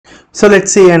So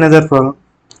let's see another problem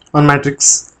on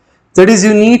matrix. That is,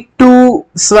 you need to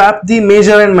swap the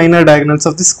major and minor diagonals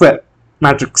of the square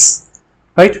matrix,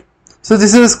 right? So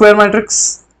this is a square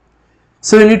matrix.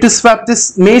 So you need to swap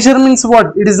this. Major means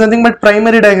what? It is nothing but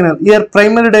primary diagonal. Here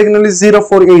primary diagonal is 0,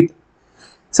 4, 8.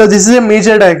 So this is a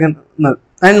major diagonal,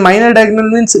 and minor diagonal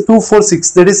means 2, 4,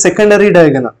 6. That is secondary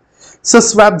diagonal. So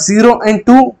swap 0 and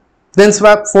 2, then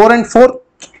swap 4 and 4.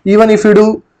 Even if you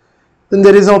do, then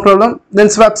there is no problem. Then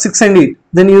swap 6 and 8.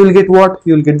 Then you will get what?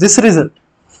 You will get this result.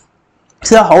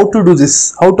 So how to do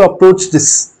this? How to approach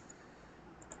this?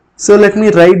 So let me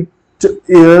write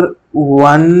here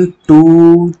 1,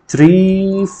 2,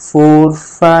 3, 4,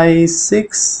 5,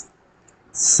 6,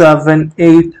 7,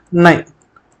 8, 9.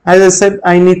 As I said,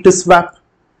 I need to swap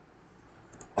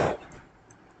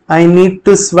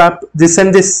this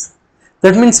and this.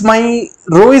 That means my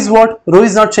row is what? Row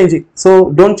is not changing.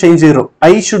 So don't change the row.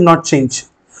 I should not change.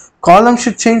 Column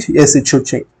should change. Yes, it should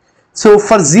change. So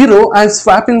for 0, I am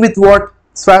swapping with what?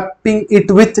 Swapping it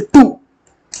with 2.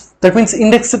 That means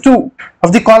index 2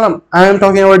 of the column. I am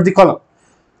talking about the column.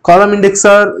 Column index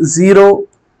are 0,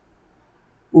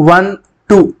 1,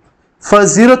 2. For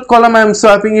 0th column, I am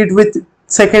swapping it with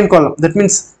second column. That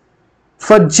means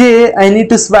for j, I need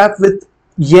to swap with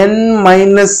n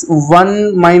minus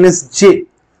 1 minus j.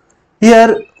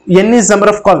 Here n is number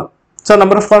of column. So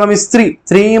number of column is 3.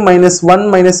 3 minus 1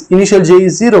 minus initial j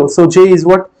is 0. So j is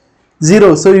what?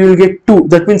 0. So you will get 2.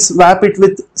 That means swap it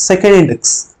with second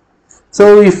index.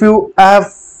 So if you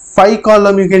have 5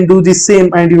 column, you can do the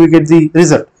same and you will get the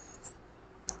result.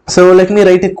 So let me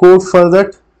write a code for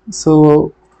that.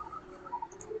 So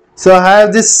I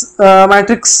have this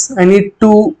matrix. I need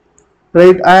to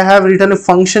write. I have written a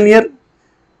function here.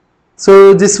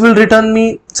 So this will return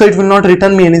me. So it will not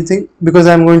return me anything because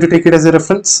I am going to take it as a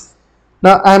reference.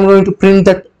 Now I am going to print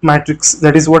that matrix.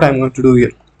 That is what I am going to do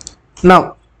here.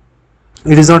 Now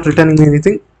it is not returning me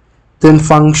anything. Then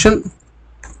function.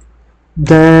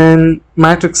 Then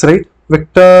matrix, right?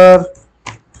 Vector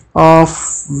of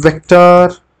vector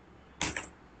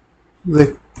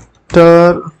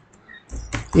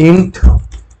int,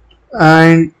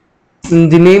 and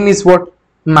the name is what?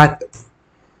 Mat.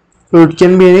 So it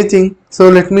can be anything. So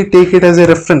let me take it as a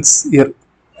reference here.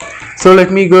 So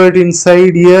let me go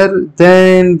inside here.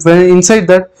 Then when inside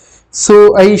that,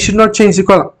 so I should not change the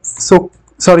column. So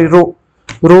sorry,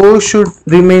 row should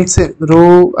remain same.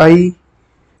 Row I.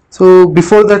 So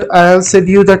before that, I have said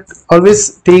you that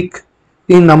always take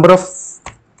the number of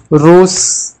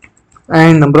rows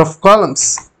and number of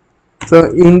columns.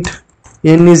 So int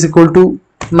n is equal to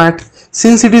mat.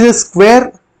 Since it is a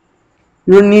square,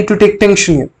 you don't need to take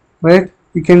tension here, right?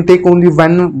 You can take only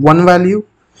one value.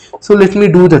 So let me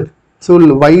do that. So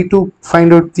y to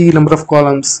find out the number of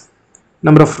columns,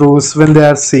 number of rows when they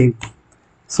are same.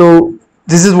 So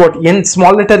this is what n,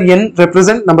 small letter n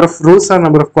represent number of rows or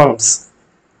number of columns.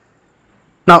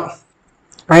 Now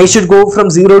I should go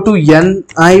from 0 to n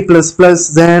I plus plus.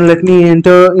 Then let me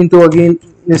enter into again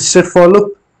nested for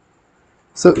loop.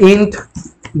 So int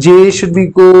j should be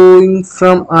going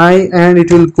from I and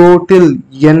it will go till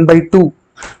n by 2,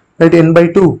 right? N by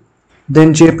 2.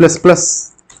 Then j plus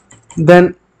plus.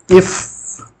 Then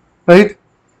if, right,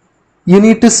 you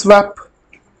need to swap.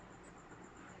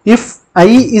 If I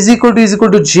is equal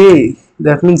to j,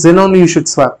 that means then only you should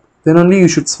swap.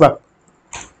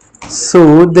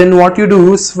 So then what you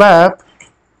do, swap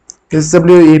swap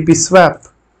swap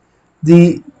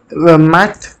the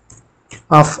mat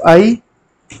of I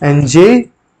and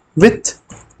j with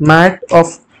mat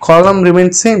of column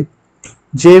remains same.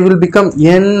 J will become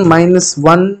n minus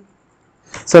 1,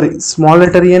 sorry, small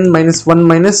letter n minus 1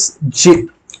 minus j.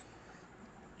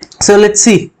 So let's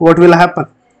see what will happen.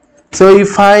 So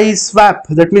if I swap,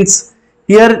 that means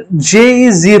here j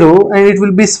is 0 and it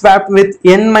will be swapped with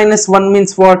n minus 1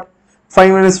 means what? 5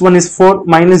 minus 1 is 4,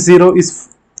 minus 0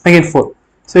 is again 4.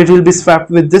 So it will be swapped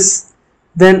with this.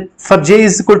 Then for j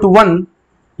is equal to 1,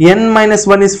 n minus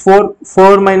 1 is 4,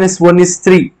 4 minus 1 is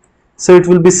 3. So it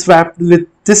will be swapped with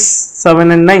this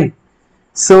 7 and 9.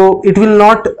 So it will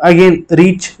not again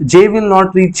reach, j will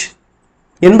not reach,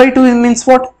 n by 2 means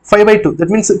what? 5 by 2, that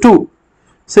means 2.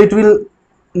 So it will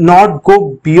not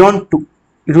go beyond 2.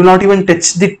 It will not even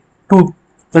touch the 2.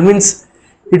 That means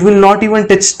it will not even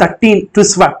touch 13 to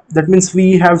swap. That means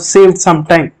we have saved some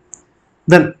time.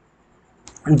 Then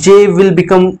j will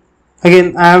become,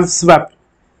 again I have swapped.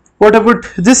 What about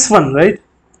this one, right?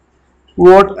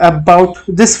 What about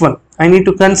this one? I need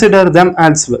to consider them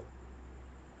as well.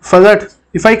 For that,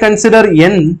 if I consider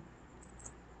n,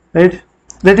 right,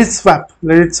 let it swap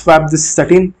this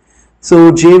 13.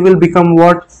 So j will become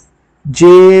what?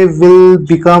 J will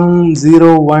become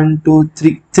 0, 1, 2,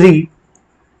 3, 3,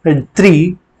 and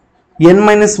 3. N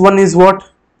minus 1 is what?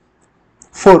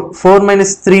 4. 4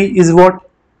 minus 3 is what?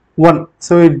 1.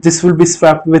 So this will be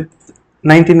swapped with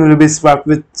 19 will be swapped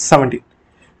with 17.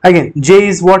 Again, J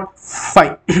is what?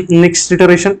 5. Next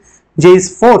iteration, J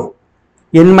is 4.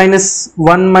 N minus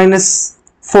 1 minus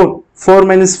 4. 4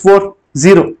 minus 4,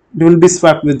 0. It will be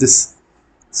swapped with this.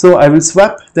 So I will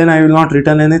swap, then I will not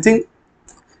return anything.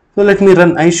 So let me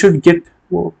run. I should get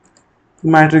the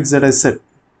matrix that I said.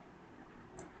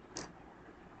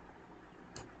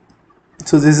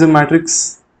 So this is a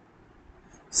matrix.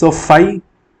 So 5,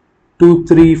 2,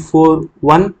 3, 4,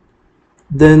 1.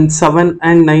 Then 7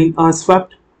 and 9 are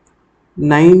swapped.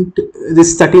 9,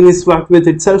 this 13 is swapped with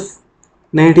itself.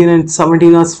 19 and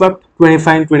 17 are swapped.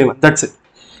 25 and 21. That's it.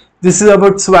 This is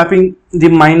about swapping the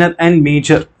minor and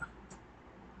major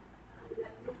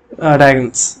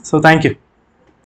diagonals. So thank you.